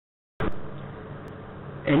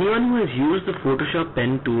Anyone who has used the Photoshop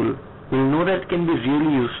pen tool will know that it can be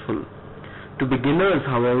really useful. To beginners,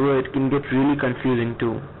 however, it can get really confusing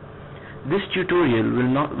too. This tutorial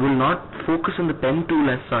will not focus on the pen tool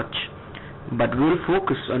as such, but will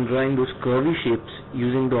focus on drawing those curvy shapes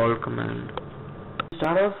using the Alt command.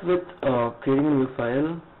 Start off with creating a new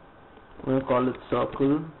file. I'm going to call it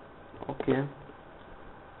circle. Okay.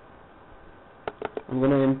 I'm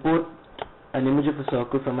going to import an image of a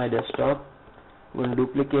circle from my desktop. I'm going to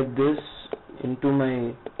duplicate this into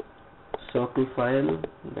my circle file.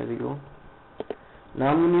 There we go. Now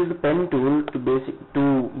I'm going to use the pen tool to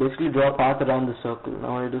basically draw a path around the circle.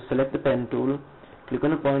 Now I do select the pen tool, click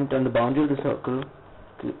on a point on the boundary of the circle,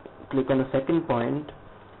 click on the second point,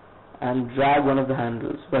 and drag one of the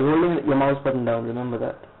handles while holding your mouse button down. Remember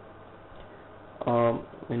that.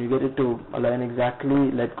 When you get it to align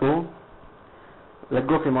exactly, let go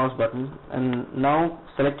of your mouse button, and now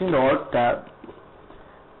selecting the Alt tab,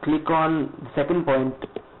 click on the second point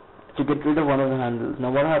to get rid of one of the handles.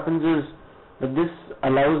 Now what happens is that this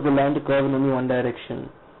allows the line to curve in only one direction.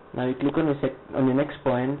 Now you click on your next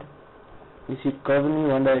point, you see it curve in only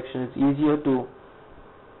one direction. It's easier to,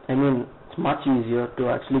 it's much easier to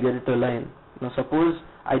actually get it to align. Now suppose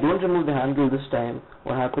I don't remove the handle this time,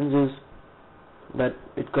 what happens is that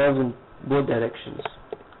it curves in both directions,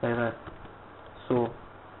 like that. So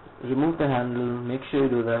remove the handle, make sure you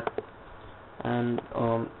do that, and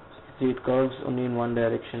see it curves only in one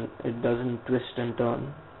direction, it doesn't twist and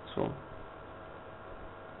turn. So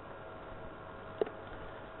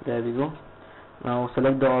there we go. Now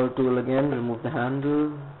select the Alt tool again, remove the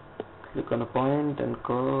handle, click on a point and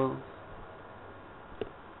curve.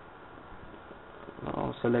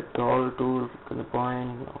 Now select the Alt tool, click on the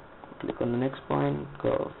point, click on the next point,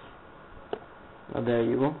 curve. Now there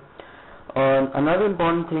you go. Another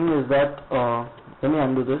important thing is that, let me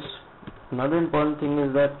undo this. Another important thing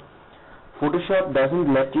is that Photoshop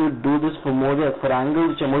doesn't let you do this for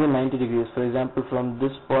angles which are more than 90 degrees. For example, from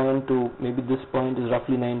this point to maybe this point is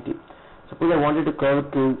roughly 90. Suppose I wanted to curve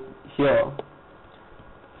it to here.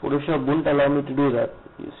 Photoshop wouldn't allow me to do that.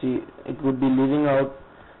 You see, it would be leaving out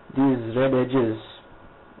these red edges.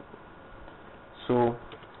 So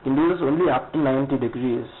you can do this only up to 90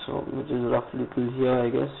 degrees, so which is roughly till here, I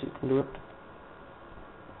guess you can do it.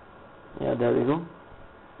 Yeah, there we go.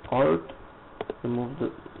 Alt, remove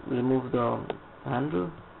the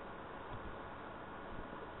handle.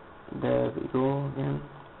 There we go again.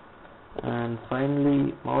 And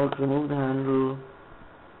finally, Alt, remove the handle.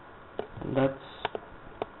 And that's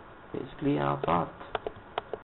basically our path.